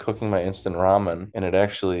cooking my instant ramen, and it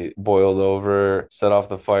actually boiled over, set off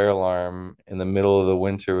the fire alarm in the middle of the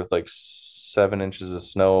winter with like 7 inches of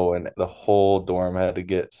snow, and the whole dorm had to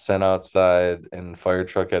get sent outside, and fire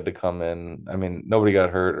truck had to come in. I mean, nobody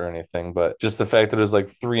got hurt or anything, but just the fact that it was like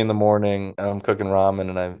 3 in the morning and I'm cooking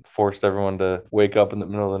ramen, and I forced everyone to wake up in the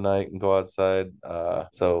middle of the night and go outside. Yeah,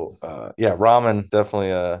 ramen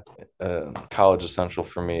definitely a college essential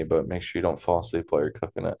for me, but make sure you don't fall asleep while you're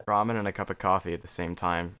cooking it. Ramen and a cup of coffee at the same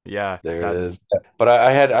time. Yeah, There it that's is. But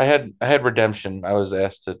I had redemption. I was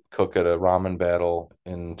asked to cook at a ramen battle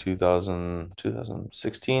in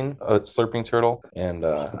 2016 at Slurping Turtle, and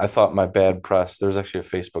I thought my bad press. There's actually a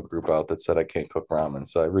Facebook group out that said I can't cook ramen,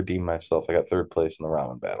 so I redeemed myself. I got third place in the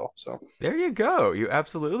ramen battle. So there you go. You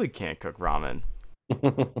absolutely can't cook ramen.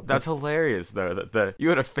 That's hilarious, though, that you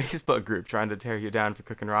had a Facebook group trying to tear you down for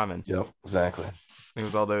cooking ramen. Yep, exactly. It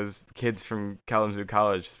was all those kids from Kalamazoo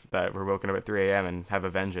College that were woken up at 3 a.m. and have a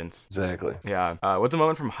vengeance. Exactly. Yeah. What's a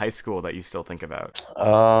moment from high school that you still think about?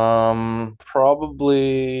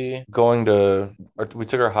 Probably we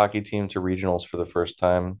took our hockey team to regionals for the first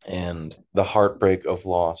time, and the heartbreak of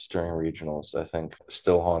loss during regionals, I think,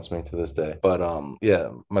 still haunts me to this day. But yeah,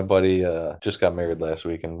 my buddy just got married last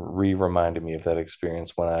week and reminded me of that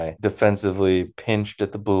experience when I defensively pinched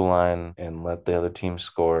at the blue line and let the other team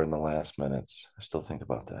score in the last minutes. I still think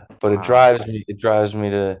about that. But Wow. it drives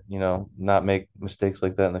me to, not make mistakes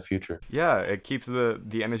like that in the future. Yeah, it keeps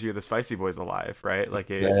the energy of the Spicy Boys alive, right?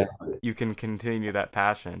 Like Yeah, you can continue that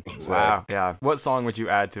passion. exactly. Wow. Yeah. What song would you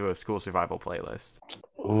add to a school survival playlist?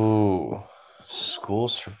 Ooh, school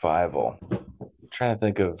survival. Trying to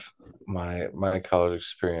think of my college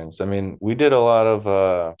experience. I mean, we did a lot of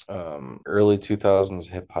early 2000s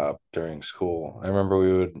hip hop during school. I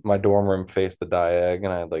remember my dorm room faced the diag, and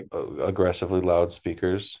I had like aggressively loud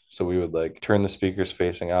speakers. So we would like turn the speakers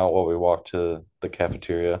facing out while we walked to the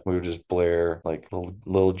cafeteria. We would just blare like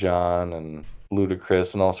Lil Jon and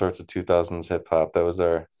Ludacris and all sorts of 2000s hip hop. That was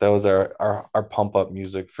our pump up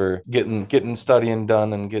music for getting studying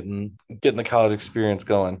done and getting the college experience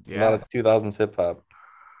going. A lot Yeah. of 2000s hip hop.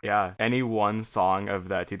 Yeah. Any one song of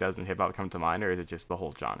that 2000 hip hop come to mind, or is it just the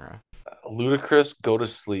whole genre? Ludacris, Go to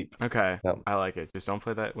Sleep. Okay. Yep, I like it. Just don't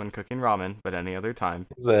play that when cooking ramen, but any other time.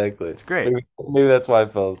 exactly. It's great. Maybe that's why I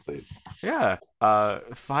fell asleep. Yeah.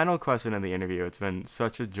 Final question in the interview. It's been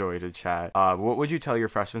such a joy to chat. What would you tell your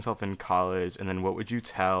freshman self in college, and then what would you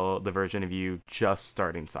tell the version of you just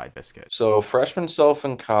starting Side Biscuit? So freshman self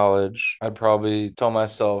in college, I'd probably tell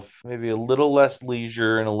myself maybe a little less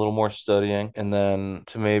leisure and a little more studying, and then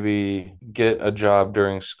to maybe get a job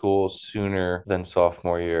during school sooner than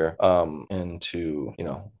sophomore year, and to,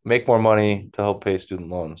 make more money to help pay student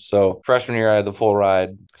loans. So freshman year, I had the full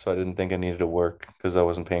ride, so I didn't think I needed to work because I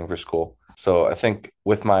wasn't paying for school. So I think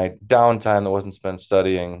with my downtime that wasn't spent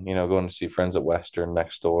studying, going to see friends at Western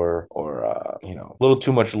next door, or a little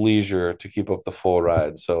too much leisure to keep up the full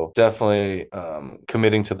ride. So definitely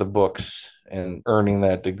committing to the books and earning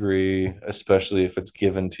that degree, especially if it's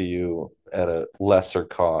given to you at a lesser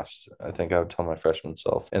cost. I think I would tell my freshman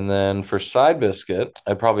self. And then for Side Biscuit,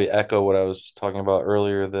 I'd probably echo what I was talking about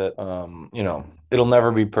earlier, that it'll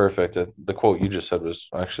never be perfect. The quote you just said was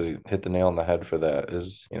actually hit the nail on the head for that,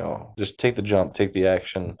 is, just take the jump, take the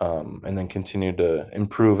action, and then continue to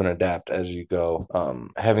improve and adapt as you go.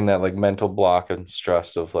 Having that like mental block and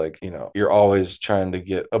stress of like, you're always trying to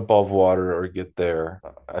get above water or get there.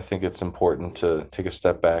 I think it's important to take a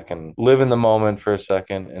step back and live in the moment for a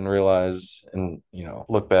second and realize is and,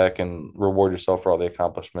 look back and reward yourself for all the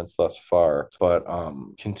accomplishments thus far. But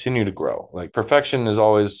continue to grow. Like, perfection is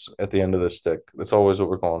always at the end of the stick. That's always what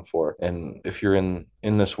we're going for. And if you're in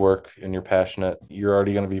this work and you're passionate, you're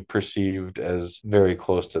already going to be perceived as very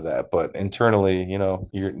close to that. But internally,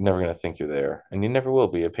 you're never going to think you're there, and you never will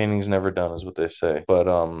be. A painting's never done, is what they say. But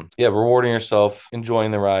yeah, rewarding yourself,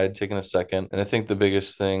 enjoying the ride, taking a second. And I think the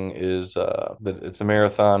biggest thing is that it's a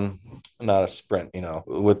marathon, not a sprint.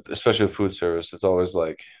 Especially with food service, it's always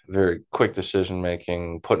like very quick decision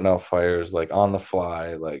making, putting out fires like on the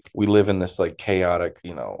fly. Like, we live in this like chaotic,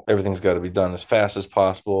 everything's got to be done as fast as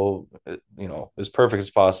possible, as perfect as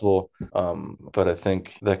possible. But I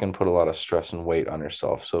think that can put a lot of stress and weight on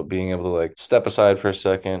yourself. So being able to like step aside for a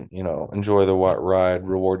second, enjoy the ride,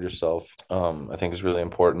 reward yourself, I think is really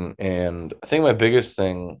important. And I think my biggest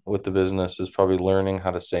thing with the business is probably learning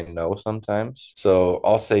how to say no sometimes. So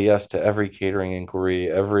I'll say yes to every catering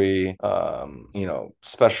inquiry, every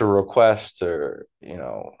special request, or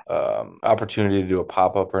opportunity to do a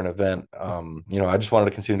pop-up or an event. I just wanted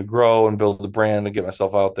to continue to grow and build the brand and get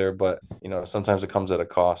myself out there, but sometimes it comes at a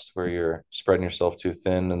cost where you're spreading yourself too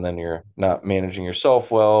thin, and then you're not managing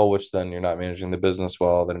yourself well, which then you're not managing the business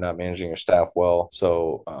well, then you're not managing your staff well.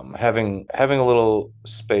 So having a little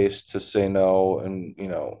space to say no and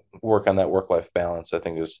work on that work-life balance, I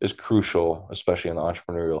think is crucial, especially in the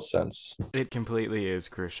entrepreneurial sense. It completely is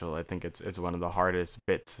crucial. I think it's one of the hardest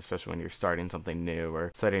bits, especially when you're starting something new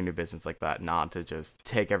or starting a new business like that, not to just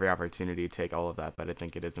take every opportunity, take all of that. But I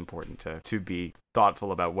think it is important to be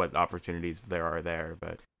thoughtful about what opportunities there are there.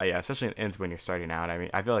 But yeah, especially when you're starting out. I mean,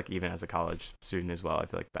 I feel like even as a college student as well, I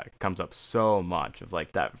feel like that comes up so much of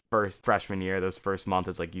like that first freshman year, those first month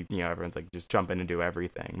is like, everyone's like just jump in and do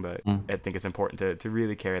everything. But I think it's important to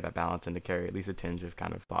really carry that balance and to carry at least a tinge of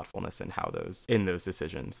kind of thoughtfulness in those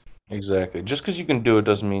decisions. Exactly. Just because you can do it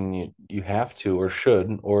doesn't mean you have to or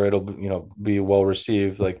should, or it'll be well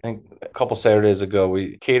received. Like, I think a couple Saturdays ago,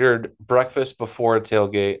 we catered breakfast before a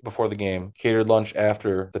tailgate, before the game, catered lunch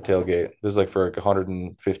after the tailgate. This is like for like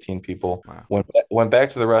 115 people. Wow. Went back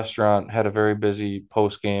to the restaurant, had a very busy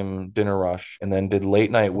post-game dinner rush, and then did late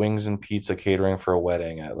night wings and pizza catering for a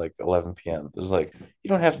wedding at like 11 p.m. It was like, you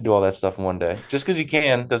don't have to do all that stuff in one day. Just because you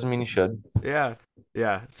can doesn't mean you should.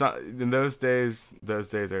 Yeah, it's not, in those days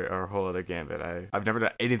are a whole other gambit. I've never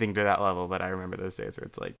done anything to that level, but I remember those days where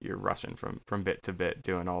it's like you're rushing from bit to bit,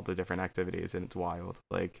 doing all the different activities, and it's wild.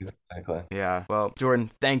 Like, exactly. Yeah. Well, Jordan,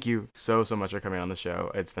 thank you so much for coming on the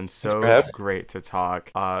show. It's been so great to talk.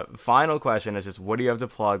 Final question is just, what do you have to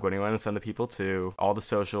plug? What do you want to send the people to? All the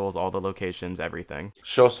socials, all the locations, everything.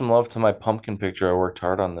 Show some love to my pumpkin picture I worked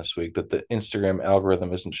hard on this week that the Instagram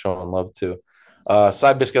algorithm isn't showing love to.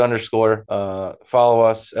 Side Biscuit _ follow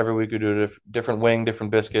us. Every week we do a different wing,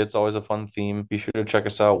 different biscuits, always a fun theme. Be sure to check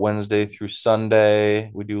us out Wednesday through Sunday.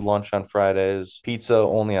 We do lunch on Fridays, pizza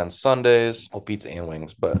only on Sundays. Well, pizza and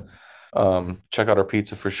wings, but check out our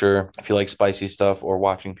pizza for sure. If you like spicy stuff or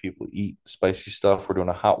watching people eat spicy stuff, we're doing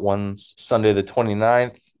a hot ones Sunday the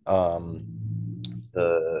 29th.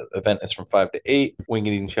 The event is from 5 to 8. Wing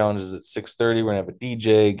eating challenge is at 6:30. We're gonna have a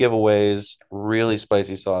DJ, giveaways, really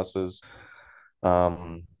spicy sauces.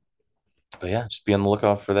 But yeah, just be on the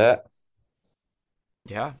lookout for that.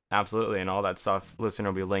 Yeah, absolutely. And all that stuff, listener,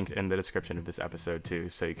 will be linked in the description of this episode too,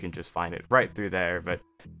 so you can just find it right through there. But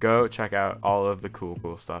go check out all of the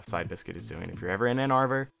cool stuff Side Biscuit is doing. If you're ever in Ann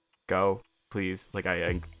Arbor, go, please. Like,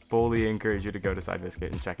 I fully encourage you to go to Side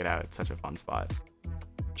Biscuit and check it out. It's such a fun spot.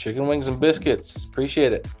 Chicken wings and biscuits.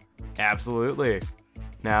 Appreciate it. Absolutely.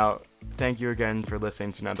 Now, thank you again for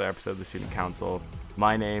listening to another episode of the Student Council.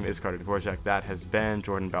 My name is Carter Dvorak. That has been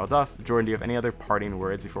Jordan Balduf. Jordan, do you have any other parting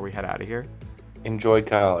words before we head out of here? Enjoy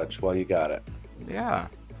college while you got it. Yeah,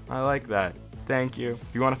 I like that. Thank you.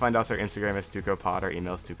 If you want to find us, our Instagram is StucoPod, our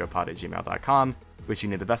email is stucopod@gmail.com.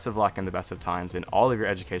 Wishing you the best of luck and the best of times in all of your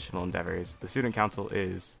educational endeavors. The Student Council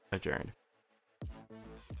is adjourned.